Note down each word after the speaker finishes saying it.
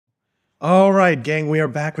All right, gang, we are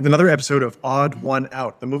back with another episode of Odd One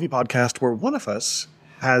Out, the movie podcast where one of us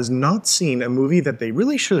has not seen a movie that they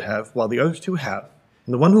really should have, while the other two have.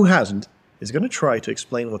 And the one who hasn't is going to try to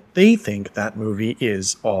explain what they think that movie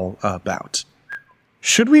is all about.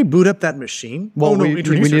 Should we boot up that machine?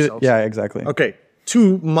 Introduce ourselves. Yeah, exactly. Okay,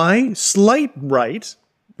 to my slight right,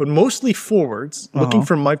 but mostly forwards, looking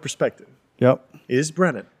from my perspective, Yep. is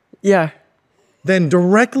Brennan. Yeah. Then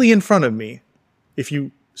directly in front of me, if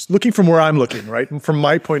you looking from where I'm looking, right, from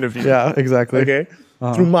my point of view. Yeah, exactly. Okay,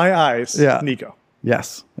 through my eyes. Yeah. Nico.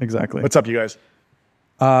 Yes, exactly. What's up, you guys?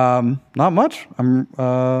 Not much.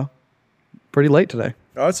 I'm pretty late today.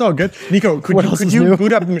 Oh, it's all good. Nico, could you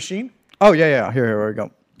boot up the machine? Oh yeah. Here we go.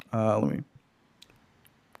 Let me.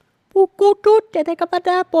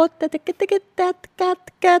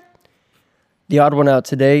 The odd one out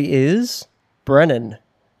today is Brennan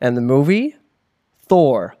and the movie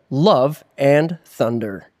Thor: Love and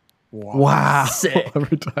Thunder. Wow. Sick.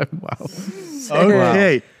 Every time. Wow.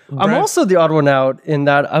 Okay. I'm also the odd one out in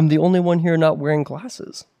that I'm the only one here not wearing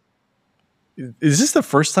glasses. Is this the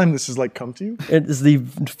first time this has come to you? It is the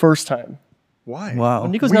first time. Why? Wow.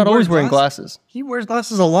 Nico's We not wear always wearing glasses. He wears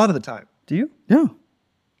glasses a lot of the time. Do you? Yeah.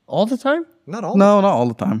 All the time? Not all. No, not all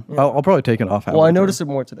the time. I'll probably take it off. Well, I noticed it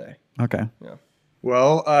more today. Okay.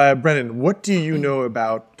 Well, Brennan, what do you know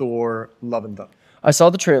about Thor: Love and Thunder? I saw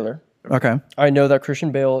the trailer. Okay. I know that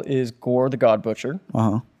Christian Bale is Gore the God Butcher.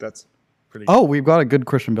 That's pretty. Oh, we've got a good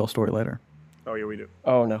Christian Bale story later. Oh yeah, we do.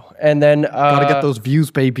 Oh, no. And then... Gotta get those views,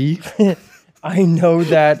 baby. I know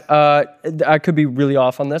that I could be really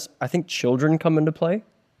off on this. I think children come into play.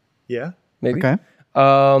 Yeah, Maybe. Okay.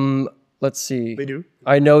 Let's see. they do.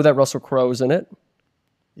 I know that Russell Crowe's in it.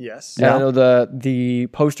 Yes. And I know the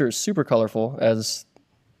poster is super colorful, as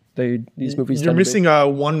these movies You're tend missing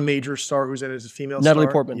one major star who's in it as a female Natalie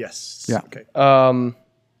star. Portman. Yes. Yeah. Okay. to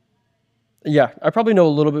be. Yeah, I probably know a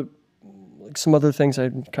little bit, some other things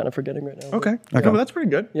I'm kind of forgetting right now. Okay. Yeah, well, that's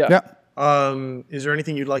pretty good. Yeah. Yeah. Is there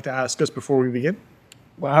anything you'd like to ask us before we begin?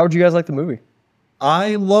 Well, how would you guys like the movie?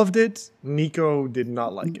 I loved it. Nico did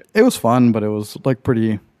not like it. It was fun, but it was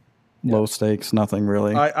pretty low stakes. Nothing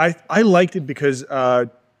really. I liked it because,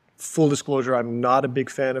 full disclosure, I'm not a big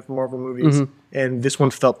fan of Marvel movies, and this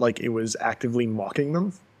one felt like it was actively mocking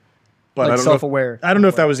them. But Like I don't know self-aware. I don't know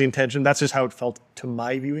if that was the intention. That's just how it felt to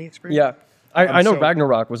my viewing experience. Yeah. I know so-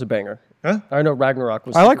 Ragnarok was a banger. Huh? I know Ragnarok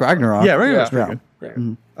was. I like Ragnarok. Yeah, Ragnarok's Yeah. pretty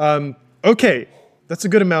good. Yeah. Okay, that's a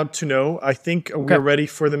good amount to know. I think we're ready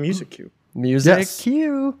for the music cue. Music Yes.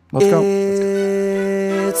 cue. Let's go.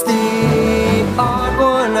 It's the odd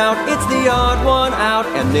one out. It's the odd one out,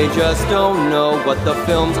 and they just don't know what the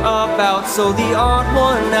film's about. So the odd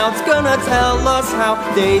one out's gonna tell us how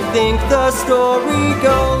they think the story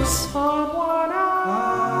goes.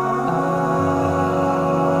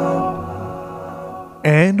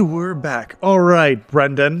 And we're back. All right,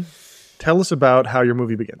 Brendan, tell us about how your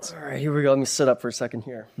movie begins. All right, here we go. Let me sit up for a second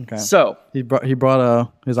here. Okay. So He brought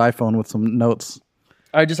his iPhone with some notes.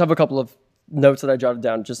 I just have a couple of notes that I jotted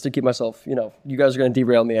down just to keep myself, you guys are going to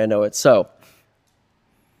derail me. I know it. So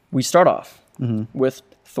we start off with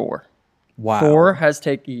Thor. Wow. Thor has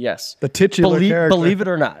taken, yes. The titular character. Believe it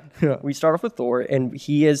or not. Yeah. We start off with Thor, and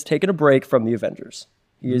he has taken a break from the Avengers.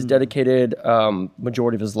 He has dedicated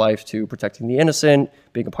majority of his life to protecting the innocent,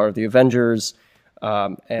 being a part of the Avengers.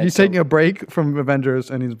 And He's taking a break from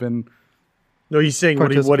Avengers, and he's been. No, he's saying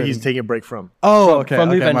what he's Participating. taking a break from. Oh, okay. from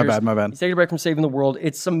the Okay, Avengers. my bad. He's taking a break from saving the world.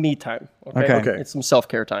 It's some me time. Okay. Okay. Okay. It's some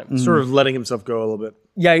self-care time. Sort of letting himself go a little bit.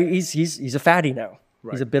 Yeah, he's a fatty now.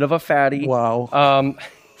 He's a bit of a fatty. Wow.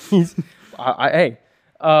 He's hey.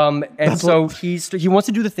 And so he wants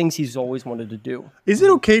to do the things he's always wanted to do. Is it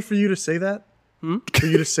okay for you to say that? For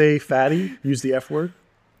you to say fatty, use the F word,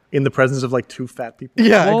 in the presence of two fat people?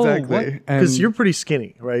 Yeah, Whoa, exactly. what? Because And you're pretty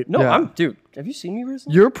skinny, right? No, Yeah. dude. Have you seen me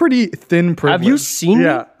recently? you're pretty thin privileged. Have you seen me?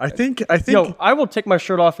 Yeah, I think. Yo, I will take my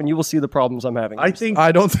shirt off and you will see the problems I'm having. I think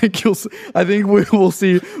I don't think you'll. I think we will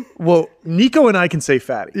see. Well, Nico and I can say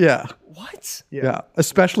fatty. yeah. what? Yeah.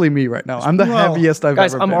 Especially me right now. I'm the Well, heaviest I've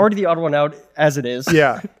Guys, ever I'm been. already the odd one out as it is.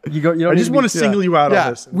 Yeah. You go. You don't I need just to want to single you out on Yeah.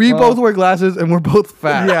 this. We both wear glasses and we're both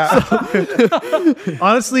fat. Yeah.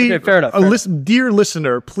 Honestly, Okay, fair enough, fair dear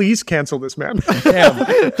listener, please cancel this man.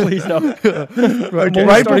 Damn. Please no.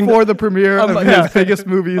 Right starting before the premiere of yeah. his biggest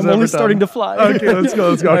movies I'm ever only done. starting to fly. Okay, let's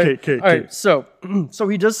go. Okay. All right. So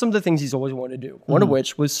he does some of the things he's always wanted to do. One of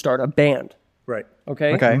which was start a band. Right.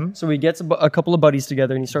 Okay. Okay. So he gets a couple of buddies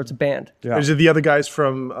together and he starts a band. Yeah. Is it the other guys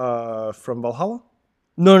from Valhalla?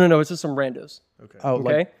 No. It's just some randos. Oh,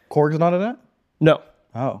 Okay. like Korg's not in it? No.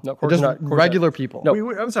 Oh. No, Korg's just not- Korg's regular not. people. No.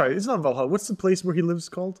 Wait, I'm sorry. It's not Valhalla. What's the place where he lives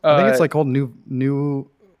called? I think it's called New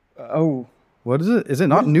Oh, What is it? Is it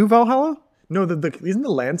not New Valhalla? No, isn't the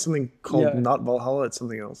land something called Yeah. not Valhalla? It's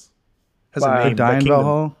something else. Has Wow. a name. Dying that kingdom.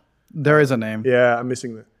 Valhalla? There is a name. Yeah, I'm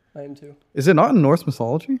missing the. I am too. Is it not in Norse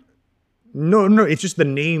mythology? No, it's just the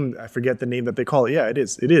name. I forget the name that they call it. Yeah, it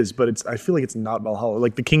is. It is, but it's. I feel like it's not Valhalla,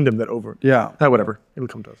 like the kingdom that over. Yeah. Whatever. It'll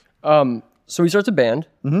come to us. So he starts a band.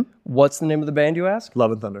 Mm-hmm. What's the name of the band, you ask?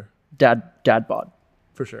 Love and Thunder, Dad Bod.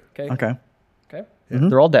 for sure. Okay. Okay. Okay.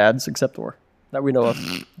 They're all dads except Thor. That we know of.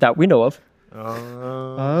 That we know of.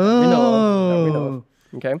 Oh.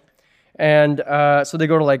 Okay. And so they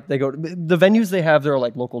go to the venues they have. They're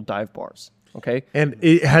like local dive bars. Okay. And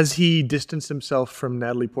has he distanced himself from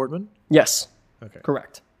Natalie Portman? Yes. Okay.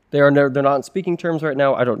 Correct. They're not on speaking terms right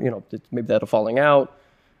now. I don't. Maybe they had a falling out.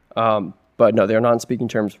 But no, they're not on speaking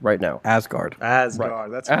terms right now. Asgard.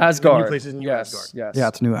 Asgard. That's Asgard. New places in New Yes. Asgard. Yes. Yeah,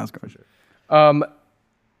 it's New Asgard.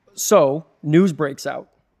 So news breaks out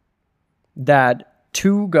that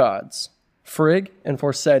two gods, Frigg and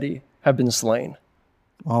Forseti, have been slain.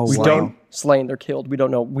 Oh, We wow. don't slain. They're killed. We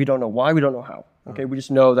don't know why. We don't know how. Okay. We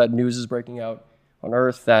just know that news is breaking out on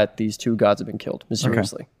Earth that these two gods have been killed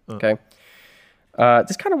mysteriously. Okay.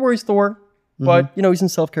 This kind of worries Thor, but he's in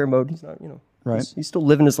self-care mode. He's not. Right. He's still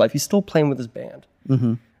living his life. He's still playing with his band.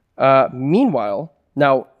 Meanwhile,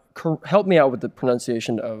 now help me out with the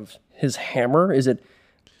pronunciation of his hammer. Is it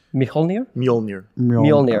Mjolnir? Mjolnir.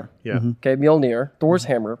 Mjolnir. Yeah. Okay, Mjolnir, Thor's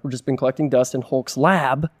hammer, which has been collecting dust in Hulk's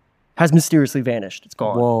lab, has mysteriously vanished. It's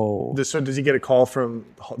gone. Whoa. So does he get a call from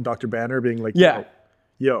Dr. Banner being like, Yeah.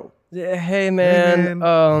 yo, Hey man,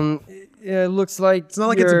 man. it looks like it's not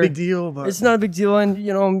like it's a big deal, but It's not a big deal,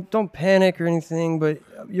 and don't panic or anything. But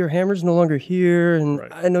your hammer's no longer here, and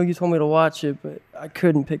Right. I know you told me to watch it, but I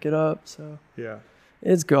couldn't pick it up, so yeah,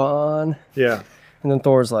 it's gone. yeah, And then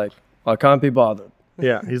Thor's like, I can't be bothered.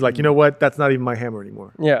 yeah. He's like, you know what? That's not even my hammer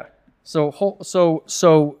anymore. Yeah. So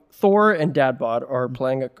Thor and Dad Bod are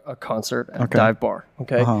playing a concert at a dive bar.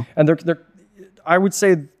 Okay, and they're I would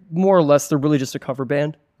say more or less they're really just a cover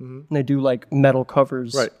band. And they do like metal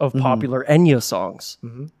covers Right. of popular Enya songs.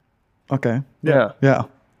 Okay. Yeah. Yeah.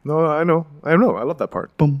 No, I know. I love that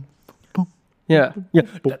part. Boom. Boom. Yeah.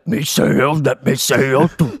 Let me sail to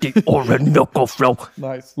the Orinoco flow.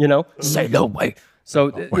 Nice. Sail away. So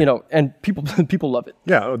and people love it.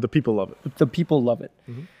 Yeah, the people love it. The people love it.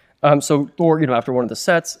 So Thor, after one of the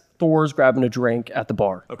sets, Thor's grabbing a drink at the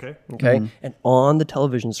bar. Okay. Okay, and on the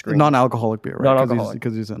television screen, Non-alcoholic beer, right? non-alcoholic,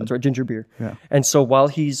 Because he's in. that's right, ginger beer. Yeah. And so while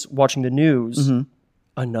he's watching the news,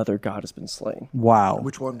 another god has been slain. Wow.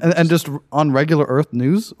 Which one? And just on regular Earth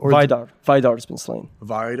news? Or is it- Vidar has been slain.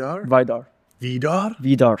 Vidar? Vidar.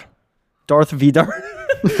 Vidar? Darth Vidar.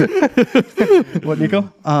 What, Nico?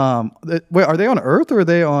 wait, are they on Earth or are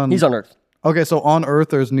they on? He's on Earth. Okay, so on Earth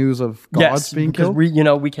there's news of gods Yes, being because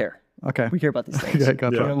killed. we care. Okay. We care about these things. Okay,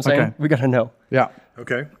 gotcha. You know what I'm saying? Okay. We gotta know. Yeah.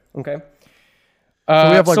 Okay. Okay. So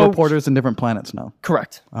we have like reporters in different planets now.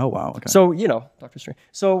 Correct. Oh wow. Okay. So Doctor Strange.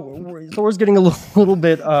 So Thor's getting a little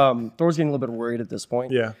bit. Thor's getting a little bit worried at this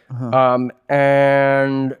point. Yeah.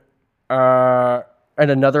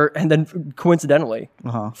 And then coincidentally,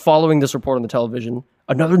 following this report on the television,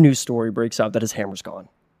 another news story breaks out that his hammer's gone.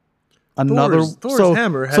 Thor's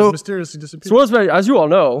hammer has mysteriously disappeared. So as you all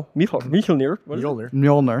know, Mjolnir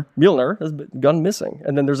Mjolnir. has gone missing.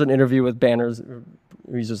 And then there's an interview with Banner's.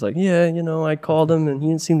 He's just like, I called him and he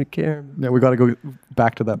didn't seem to care. Yeah, we got to go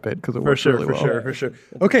back to that bit because it works really well. For sure.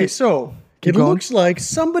 Okay, so it going. looks like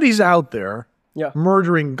somebody's out there Yeah.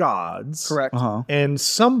 murdering gods. Correct. And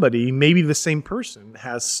somebody, maybe the same person,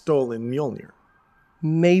 has stolen Mjolnir.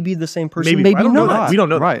 Maybe the same person. Maybe. I don't know not. that. We don't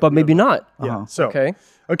know that. Right. But maybe not. Yeah. So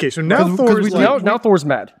Okay. So now 'Cause Thor's we- like, Now Thor's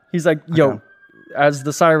mad. He's like, yo, as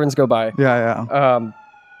the sirens go by. Yeah, yeah.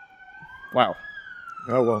 Wow.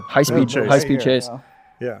 oh well, High speed chase.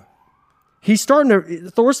 Yeah. Thor's starting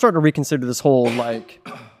to reconsider this whole like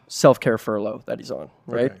self-care furlough that he's on,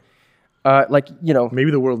 right? Okay. Maybe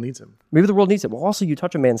Maybe the world needs him. the world needs it. Well, also you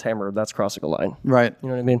touch a man's hammer, that's crossing a line. Right. You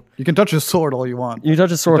know what I mean? You can touch his sword all you want. You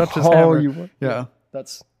touch his sword touch his all hammer. you want. Yeah.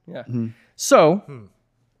 That's So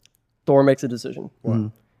Thor makes a decision.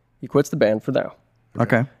 He quits the band for now.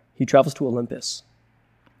 Okay. He travels to Olympus.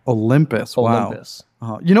 Olympus. Wow. Olympus.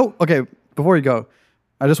 Okay, before you go,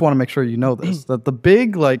 I just want to make sure you know this, that the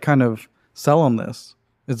big like kind of sell on this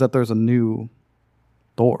is that there's a new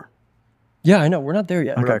Thor. Yeah, I know. We're not there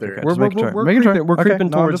yet. Okay, not there yet. Just making sure. We're Making creeping, sure. we're Okay, creeping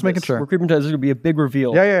no, I'm towards just making this. sure. We're creeping towards this. Is going to be a big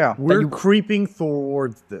reveal. Yeah. We're creeping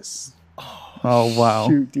towards this. Oh wow.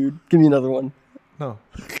 Shoot, dude. Give me another one. No.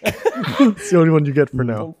 It's the only one you get for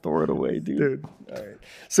now. Don't throw it away, dude. Dude. All right.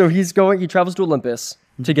 So he travels to Olympus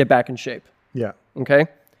to get back in shape. Yeah. Okay?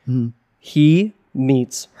 He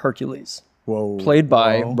meets Hercules. Whoa. played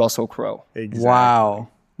by Russell Crowe. Exactly. Wow.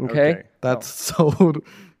 Okay. That's so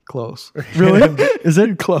close. Really? Is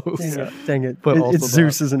it close? Dang it. But also It's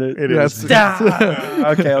Zeus, isn't it? It Yes. is.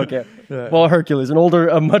 Okay. Well, Hercules,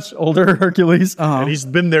 a much older Hercules. And he's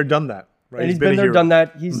been there, done that. Right? And he's been a there, hero. done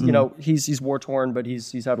that. He's he's war torn, but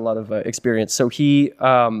he's had a lot of experience. So he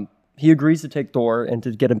agrees to take Thor and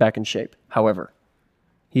to get him back in shape. However,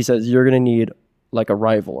 he says you're going to need like a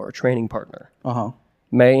rival or a training partner.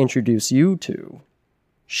 May I introduce you to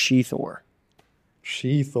She-Thor.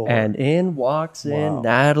 She-Thor. And in walks in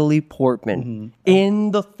Natalie Portman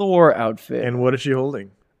in the Thor outfit. And what is she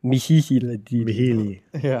holding? Mihili.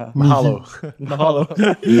 yeah. Mahalo.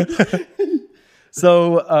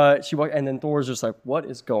 So she walked, and then Thor's just like, "What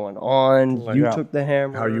is going on? You took the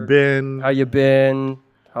hammer. How you been? How you been?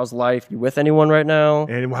 How's life? You with anyone right now?"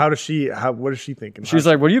 And what is she thinking? She's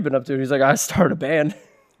like, "What have you been up to?" And he's like, "I started a band."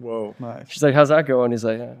 Whoa. Nice. She's like, "How's that going?" He's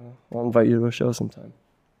like, "I'll invite you to a show sometime."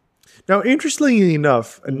 Now, interestingly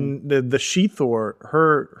enough, the She-Thor,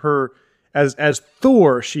 her as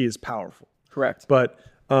Thor, she is powerful. Correct. But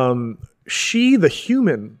she, the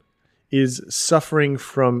human, is suffering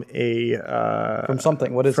from From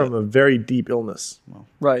something. What is from it? a very deep illness.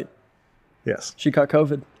 Right. Yes, She caught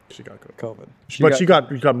COVID. she got COVID. COVID.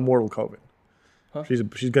 She got mortal COVID.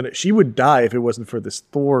 She would die if it wasn't for this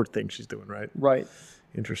Thor thing she's doing, right? Right.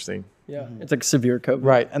 Interesting. Yeah. It's like severe COVID.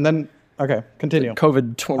 Right. And then, okay, continue.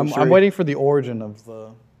 COVID 23. I'm waiting for the origin of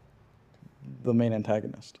the main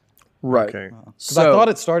antagonist. Right. Okay. Because I thought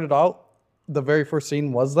it started out, the very first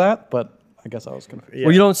scene was that, but I guess I was confused.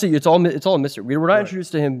 Well, you don't see. It's all a mystery. We're not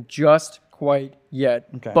introduced to him just quite yet.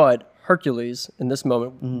 Okay. But Hercules, in this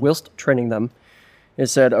moment, whilst training them,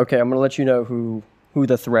 has said, "Okay, I'm going to let you know who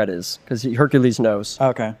the threat is," because Hercules knows.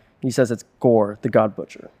 Okay. He says it's Gore, the God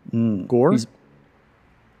Butcher. Gore?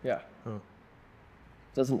 Yeah.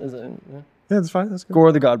 Doesn't is it? Yeah. Yeah, that's fine. That's good.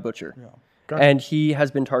 Gore, the God Butcher. Gotcha. And he has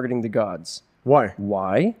been targeting the gods. Why?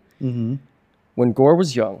 Why? When Gore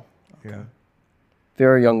was young, Yeah.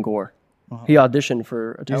 very young Gore, he auditioned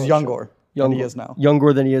for a talent He's show. younger than he is now.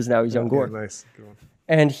 Younger than he is now. He's young Gore. Yeah, nice. Good one.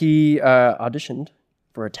 And he auditioned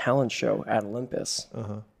for a talent show at Olympus.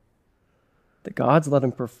 The gods let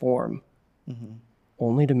him perform,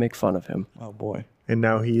 only to make fun of him. Oh, boy. And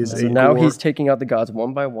now he is So a now Gore. he's taking out the gods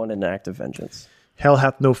one by one in an act of vengeance. Hell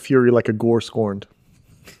hath no fury like a Gore scorned.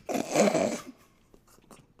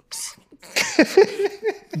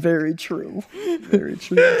 Very true. Very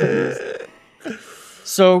true.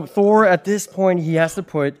 So Thor, at this point, he has to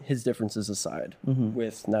put his differences aside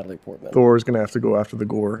with Natalie Portman. Thor's gonna have to go after the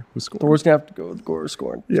Gore who scorned. Thor's gonna have to go with Gore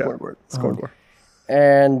Scorn. Yeah. Scorn Gore.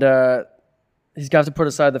 And he's got to put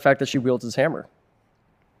aside the fact that she wields his hammer.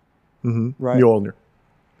 Right. Mjolnir.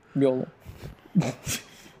 Mjolnir.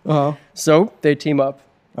 So they team up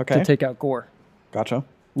Okay. to take out Gore. Gotcha.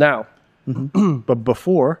 Now, But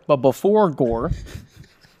before, before Gore,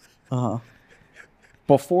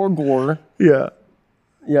 yeah.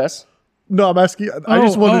 yes, No, I'm asking. I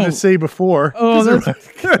just wanted to say before. Oh,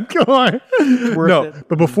 go on. worth No, it.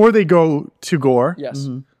 but before they go to Gore, Yes,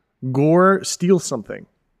 Gore steals something.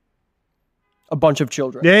 a bunch of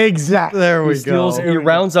children. Yeah, exactly. There we He steals, go. he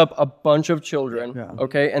rounds up a bunch of children. Yeah.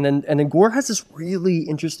 Okay, and then Gore has this really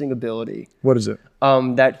interesting ability What is it?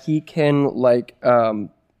 that he can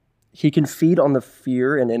he can feed on the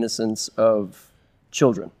fear and innocence of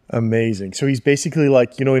children. Amazing. So he's basically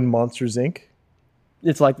like, in Monsters Inc.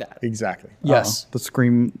 It's like that. Exactly. Yes. The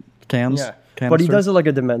Scream cans. Yeah. But he does it like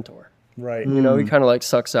a Dementor. Right. You know, he kind of like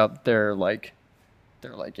sucks out their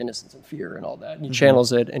innocence and fear and all that. And he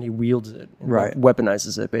channels it and he wields it. And Right.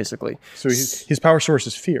 weaponizes it basically. So his power source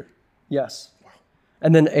is fear. Yes.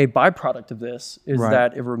 And then a byproduct of this is Right.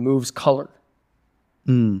 that it removes color.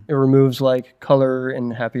 It removes like color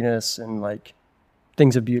and happiness and like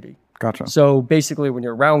things of beauty. Gotcha. So basically, when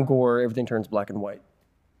you're around Gore, everything turns black and white.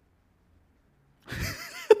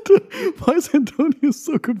 Why is Antonio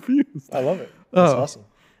so confused? I love it. That's awesome.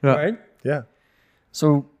 Yeah. Right? Yeah.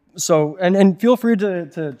 So and feel free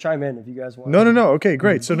to chime in if you guys want. No. Okay,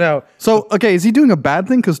 great. So now, So, okay, is he doing a bad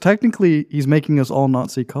thing? Because technically, he's making us all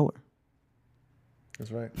not see color.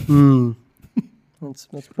 that's right. That's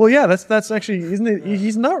Well, yeah, that's actually, isn't it?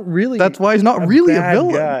 He's not really. That's why he's not really a bad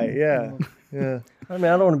villain. guy. Yeah. Yeah. I mean,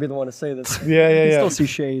 I don't want to be the one to say this. Yeah. You Yeah. still see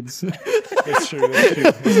shades, That's true.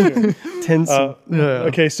 That's true. tints.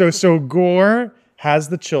 Okay, so Gore has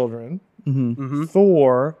the children.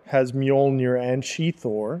 Thor has Mjolnir and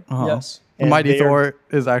She-Thor. Yes. Mighty they are- Thor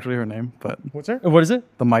is actually her name, but What's her? What is it?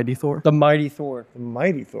 the Mighty Thor. The Mighty Thor.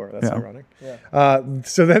 Mighty Thor. That's Yeah. ironic.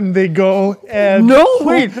 So then they go and No,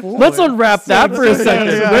 wait. Let's unwrap that for a second.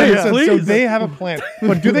 Wait, So please. they have a plan,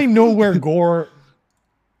 but do they know where Gore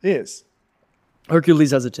is?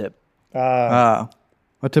 Hercules has a tip. A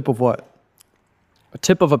tip of what? A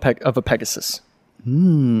tip of a Pegasus.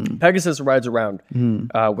 Pegasus rides around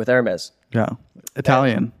with Hermes. Yeah,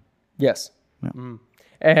 Italian. Yes.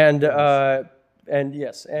 And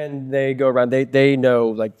yes, and they go around. They know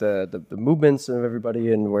like the movements of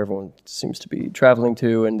everybody and where everyone seems to be traveling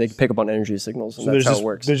to, and they can pick up on energy signals, and that's how it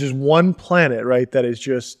works. There's just one planet, right, that is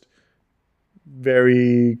just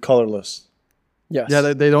very colorless. Yes. Yeah,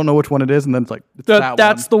 they don't know which one it is, and then it's like it's that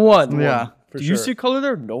that's the one. Yeah, for Do you sure. see color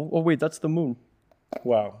there? No. Oh wait, that's the moon.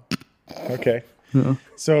 Wow. Okay.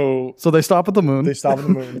 So So they stop at the moon. they stop at the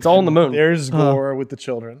moon. It's all in the moon There's Gore with the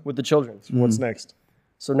children. with the children. What's next?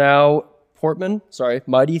 So now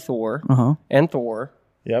Mighty Thor, and Thor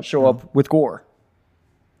Yep. show up with Gore,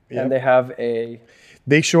 Yep. and they have a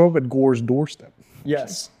They show up at Gore's doorstep.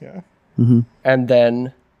 yes, Yeah. and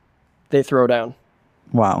then they throw down.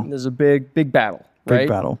 Wow, There's a big battle. big Right?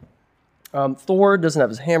 battle. Thor doesn't have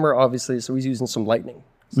his hammer, obviously, so he's using some lightning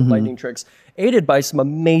tricks, aided by some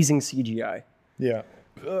amazing CGI. Yeah.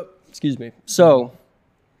 Excuse me. So,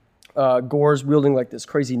 Gore's wielding like this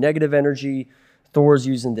crazy negative energy. Thor's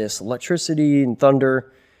using this electricity and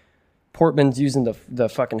thunder. Portman's using the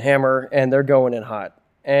fucking hammer, and they're going in hot.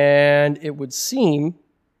 And it would seem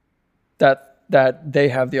that they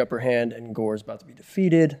have the upper hand, and Gore's about to be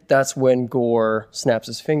defeated. That's when Gore snaps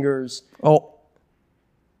his fingers. Oh,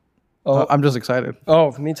 I'm just excited.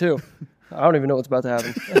 Oh, me too. I don't even know what's about to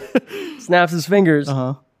happen. Snaps his fingers.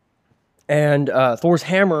 And Thor's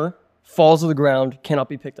hammer falls to the ground, cannot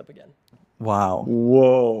be picked up again. Wow.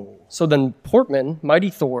 Whoa. So then Portman, Mighty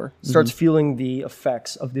Thor, starts feeling the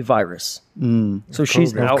effects of the virus. So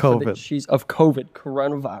she's now COVID. she's of COVID,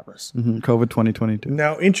 coronavirus. COVID 2022.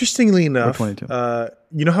 Now, interestingly enough, 22.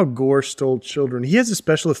 you know how Gore stole children? He has a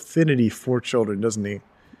special affinity for children, doesn't he?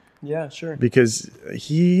 Yeah, sure. Because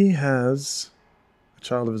he has a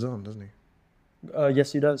child of his own, doesn't he?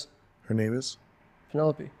 Yes, he does. Her name is?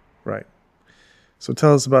 Penelope. Right. So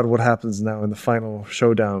tell us about what happens now in the final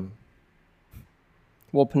showdown.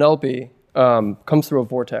 Well, Penelope comes through a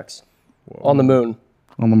vortex on the moon,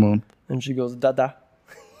 On the moon. and she goes, "Dada."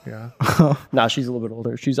 Yeah, Nah, she's a little bit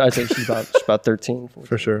older. I'd say she's about 13, 14.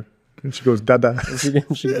 for sure. And she goes, Dada.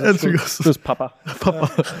 She goes, Papa.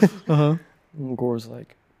 And Gore's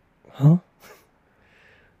like, huh?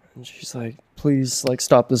 And she's like, please, like,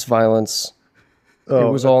 stop this violence. Oh,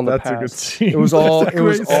 It was all in the that's past. a good scene. It was all. That's a It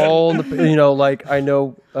was great scene. all in the. You know, like I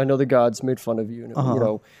know the gods made fun of you. And, you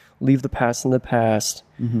know, leave the past in the past.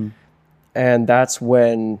 And that's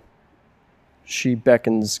when she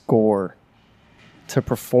beckons Gore to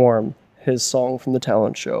perform his song from the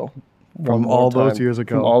talent show From all those years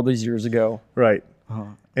ago. From all these years ago. Right.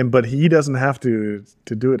 But he doesn't have to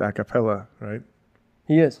do it a cappella, right?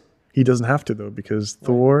 He is. He doesn't have to, though, because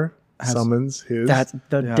Thor summons his... That's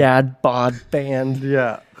the dad bod band.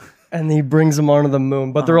 Yeah. And he brings them onto the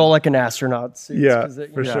moon, but they're all like an astronaut suits. Yeah, 'cause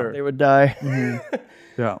for sure. They would die.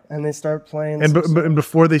 Yeah. And they start playing. And, and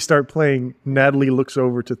before they start playing, Natalie looks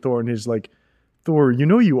over to Thor and he's like, Thor, you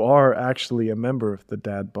know you are actually a member of the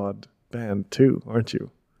Dad Bod band too, aren't you?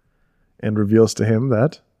 And reveals to him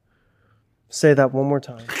that Say that one more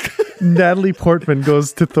time. Natalie Portman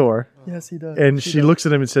goes to Thor Yes, he does. and she looks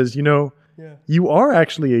at him and says, you know, Yeah. you are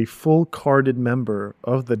actually a full carded member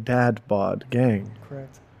of the Dad Bod gang.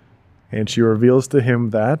 Correct. And she reveals to him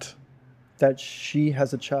that That she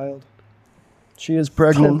has a child. She is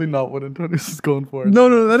pregnant. Totally not what Antonius is going for.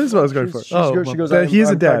 no, that is what I was going for. She goes, that he is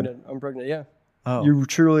a I'm dad. Pregnant. I'm pregnant, yeah. Oh. You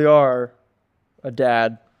truly are a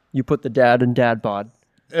dad. You put the dad in dad bod.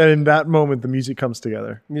 And in that moment, the music comes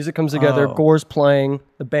together. Music comes together. Oh. Gore's playing.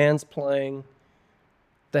 The band's playing.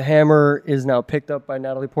 The hammer is now picked up by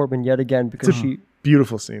Natalie Portman yet again because she...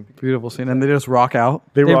 Beautiful scene. Beautiful scene. And they just rock out.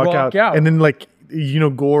 They rock walk out. out. And then, like, you know,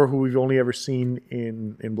 Gore, who we've only ever seen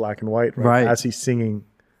in black and white, right? Right. As he's singing.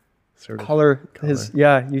 Sort of. Color.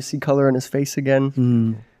 You see color in his face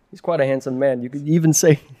again. He's quite a handsome man. You could even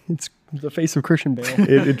say it's the face of Christian Bale.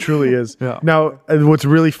 It truly is. Yeah. Now, what's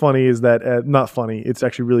really funny is that, not funny, it's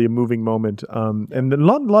actually really a moving moment. And a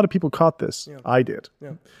lot of people caught this. Yeah. I did.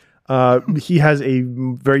 Yeah. He has a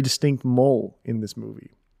very distinct mole in this movie,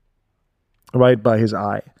 right by his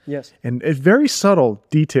eye. Yes. And a very subtle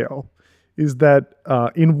detail is that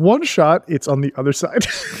in one shot, it's on the other side.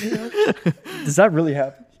 Does that really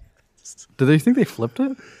happen? Do they think they flipped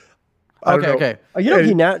it? I don't know. Okay. The actor He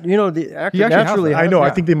actually has naturally. that. I know. I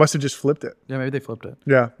Yeah. think they must have just flipped it. Yeah, maybe they flipped it.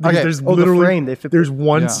 Yeah. Because Okay. there's Oh, the literally frame, they flipped there's it.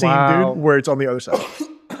 one Yeah. scene, Wow. dude, where it's on the other side.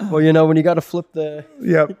 Well, when you got to flip the.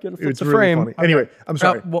 Yeah. flip It's the really frame. funny. Anyway, I'm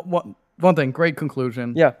sorry. One thing, great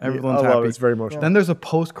conclusion. Yeah. Everyone's I love happy. it. It's very emotional. Then there's a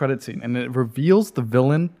post-credit scene, and it reveals the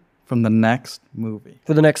villain from the next movie.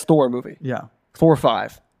 For the next Thor movie. Yeah. Thor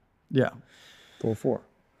 5. Yeah. Thor 4.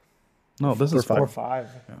 No, this is Thor Thor. 5.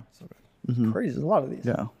 Crazy. There's a lot of these.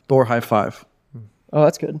 Yeah. Thor high five. Oh,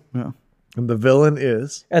 that's good. Yeah. And the villain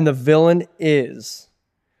is And the villain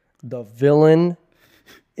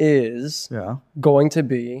is. Yeah. Going to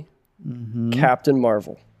be Captain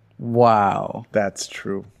Marvel. Wow. that's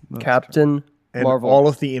true. Captain And Marvel. all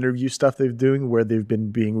of the interview stuff they're doing where they've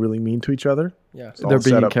been being really mean to each other. Yeah. all They're being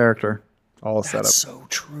set in up. character. All set up. So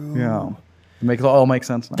true. Yeah. It all makes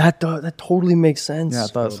sense now. That totally makes sense. Yeah,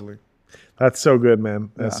 it does. Totally. That's so good, man.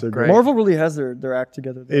 That's Yeah, so great. great. Marvel really has their act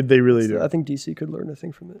together. though. They really do. I think DC could learn a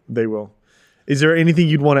thing from it. They will. Is there anything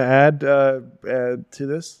you'd want to add to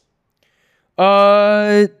this?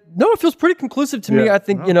 No, it feels pretty conclusive to me. Yeah. I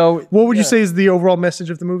think, What would you say is the overall message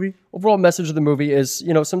of the movie? overall message of the movie is,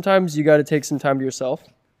 sometimes you got to take some time to yourself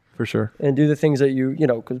For sure. and do the things that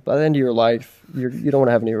because by the end of your life, you don't want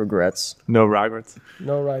to have any regrets. No regrets.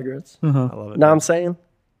 No regrets. I love it. Know what I'm saying?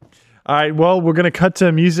 All right. Well, we're going to cut to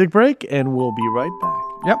a music break and we'll be right back.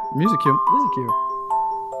 Yep. Music cue. Music cue.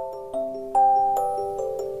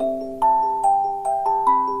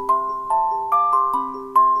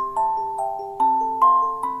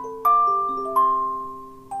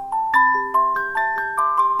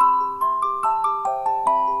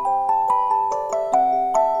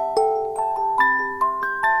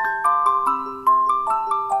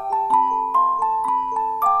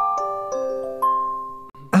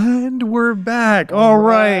 And we're back. All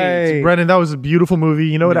right. right. Brendan, that was a beautiful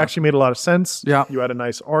movie. It actually made a lot of sense. Yeah. You had a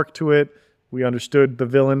nice arc to it. We understood the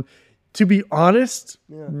villain. To be honest,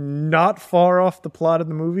 not far off the plot of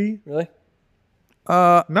the movie. Really?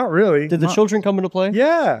 Not really. Did the children come into play?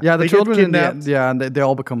 Yeah. Yeah, the They get children in the kidnapped. end, yeah, and they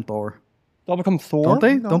all become Thor. They'll become Thor? Don't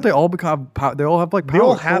they? Don't they all become they all have like powers. They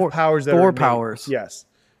all have powers that Thor are innate. powers. Yes.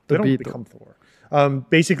 They don't beat become Thor.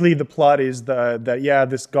 Basically, the plot is that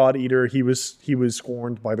this God Eater, he was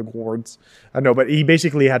scorned by the gourds. I know, but he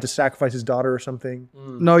basically had to sacrifice his daughter or something.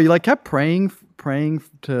 No, you like kept praying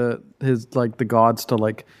to his like the gods to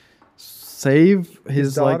like save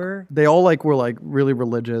his daughter? Like they all like were like really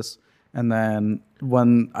religious, and then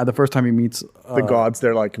when the first time he meets The gods,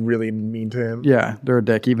 they're like really mean to him. yeah, they're a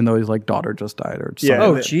dick, even though his like daughter just died or something. Yeah. Oh,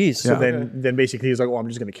 and then- jeez. So Yeah. then basically he's like, "Well, I'm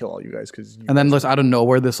just gonna kill all you guys because." And then this out of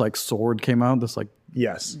nowhere, this like sword came out, this like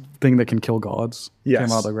yes, thing that can kill gods Yes.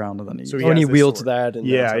 came out of the ground, and then he so and he has this wields sword. that, and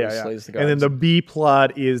yeah, that's how he yeah, slays the And then gods. the B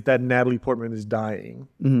plot is that Natalie Portman is dying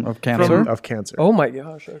of cancer. of cancer. Oh my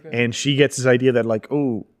gosh. Okay. And she gets this idea that like,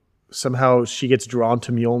 oh, somehow she gets drawn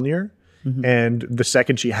to Mjolnir, and the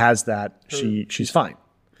second she has that, she's fine.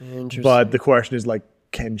 Interesting. But the question is like,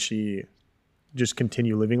 can she just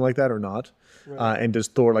continue living like that or not? And does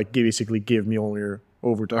Thor like basically give Mjolnir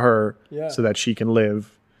over to her so that she can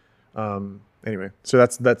live? Anyway, so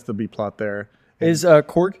that's the B plot there. Is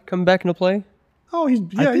Korg coming back into play? Oh, he's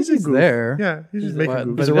think he's a he's goof. there. Yeah, he's just making But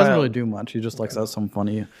goofs. he doesn't really do much. He just like says some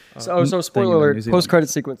funny. So thing spoiler in New alert, Zealand. post-credit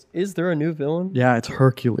sequence. Is there a new villain? Yeah, it's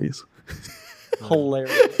Hercules.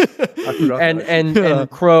 Hilarious. I forgot that. and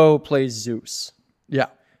Crow plays Zeus. Yeah.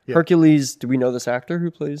 Hercules, do we know this actor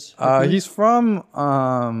who plays? He's from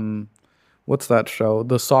what's that show?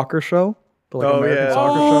 The soccer show? The like, Oh, American yeah.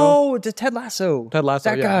 soccer show. Oh, it's Ted Lasso. Ted Lasso.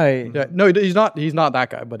 That yeah. guy. Yeah. No, he's not. He's not that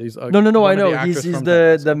guy. But he's No, I one of know. the He's actors from Ted the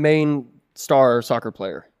Lasso. the main star soccer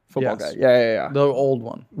player, football Yes. guy. Yeah. the old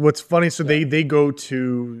one. What's funny, so they go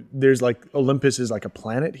to, there's like Olympus is like a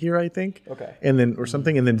planet here, I think. Okay. And then or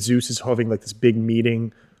something, and then Zeus is having like this big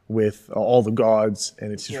meeting with all the gods,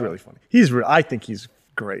 and it's just really funny. I think he's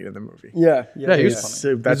great in the movie. Yeah, he was It's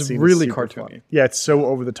funny. so- that He's scene is really super cartoony. funny. Yeah, it's so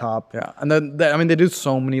over the top. Yeah, and then they do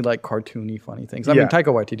so many like cartoony, funny things. I mean, Yeah. Taika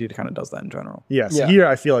Waititi kind of does that in general. Yes. Yeah. Here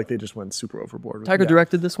I feel like they just went super overboard. With Taika it.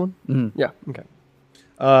 directed this one? Yeah. Okay.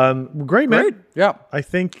 Great, man. Great. Yeah. I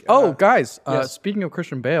think. Oh, guys. yes. Speaking of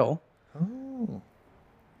Christian Bale.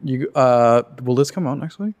 You will this come out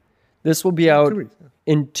next week? This will be out 2 weeks, yeah.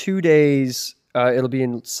 in 2 days. It'll be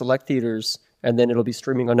in select theaters, and then it'll be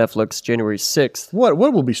streaming on Netflix January 6th. what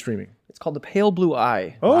will be streaming? It's called The Pale Blue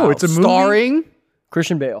Eye. Oh, it's a movie. starring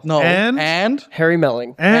Christian Bale. no And? Harry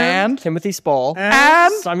Melling. And? Timothy Spall.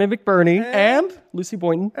 And? Simon McBurney. and Lucy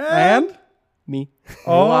Boynton. and Me.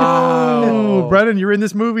 Oh, Wow. Brennan, you're in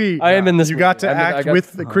this movie. I am in this You movie. got to I act got-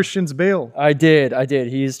 with the Christian's Bale. I did.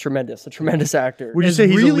 He's tremendous. A tremendous actor. Would you say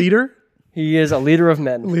he's a really- leader? He is a leader of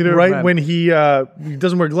men. Right when he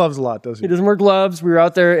doesn't wear gloves a lot, does he? He doesn't wear gloves. We were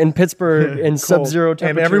out there in Pittsburgh in sub-zero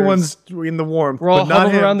temperatures. And everyone's in the warmth. We're all but not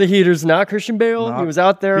huddled him. around the heaters. Not Christian Bale. He was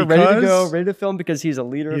out there ready to go, Because ready to film because he's a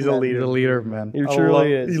leader He's of a men. leader. The leader of men. He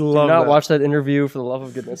truly is. you Do love not that. watch that interview for the love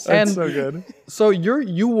of goodness. That's so good. So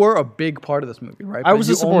you were a big part of this movie, right? I But was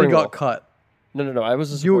a you only supporting got role. cut. No. I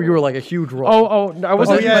was a You supporting were role. like a huge role. Oh, I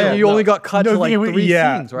wasn't. yeah, You only got cut No, to like yeah, 3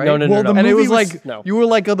 yeah. scenes, right? No. Well, the And it movie was like no. you were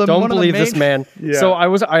like the Don't one of the believe this main- man. Yeah. So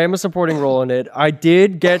I am a supporting role in it. I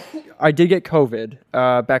did get COVID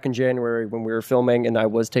back in January when we were filming, and I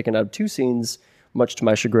was taken out of 2 scenes, much to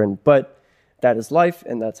my chagrin. But that is life,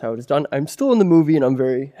 and that's how it is done. I'm still in the movie, and I'm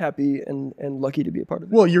very happy and lucky to be a part of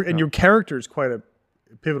it. Well, your character is quite a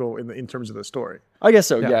pivotal in terms of the story. I guess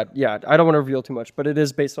so. Yeah. I don't want to reveal too much, but it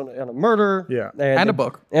is based on a murder. Yeah. And a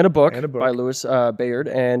book. And a book And a book. by Louis Bayard,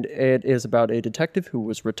 and it is about a detective who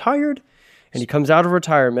was retired, and he comes out of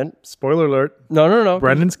retirement. Spoiler alert: No.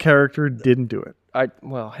 Brendan's character didn't do it.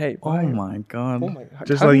 Hey. Oh my god.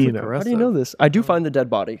 Just how like do you know. How do you know this? I do find the dead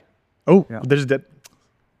body, Oh, there's dead.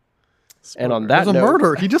 and on that There's a note,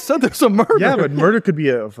 murder. He just said there's a murder. Yeah, but murder could be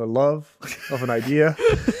of a love, of an idea.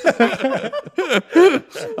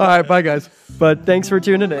 All right, bye guys. But thanks for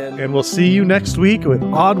tuning in. And we'll see you next week with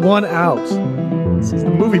Odd One Out. This is the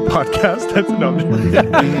movie podcast. That's no.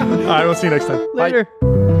 All right, we'll see you next time. Later.